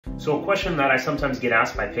So a question that I sometimes get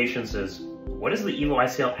asked by patients is, what is the EVO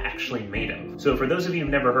ICL actually made of? So for those of you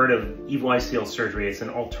who've never heard of EVO ICL surgery, it's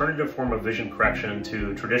an alternative form of vision correction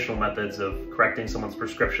to traditional methods of correcting someone's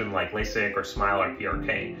prescription like LASIK or SMILE or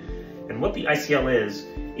PRK. And what the ICL is,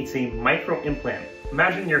 it's a micro implant.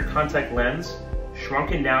 Imagine your contact lens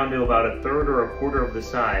shrunken down to about a third or a quarter of the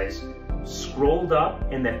size, scrolled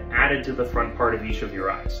up and then added to the front part of each of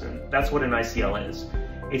your eyes. And that's what an ICL is.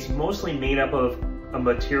 It's mostly made up of a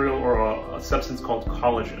material or a substance called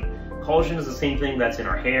collagen. Collagen is the same thing that's in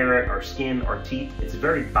our hair, our skin, our teeth. It's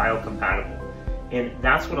very biocompatible. And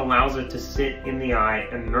that's what allows it to sit in the eye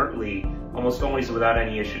inertly, almost always without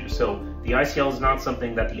any issues. So the ICL is not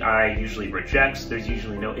something that the eye usually rejects. There's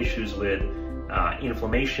usually no issues with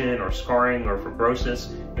inflammation or scarring or fibrosis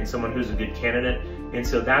in someone who's a good candidate. And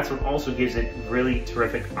so that's what also gives it really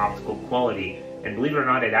terrific optical quality. And believe it or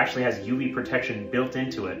not, it actually has UV protection built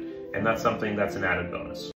into it. And that's something that's an added bonus.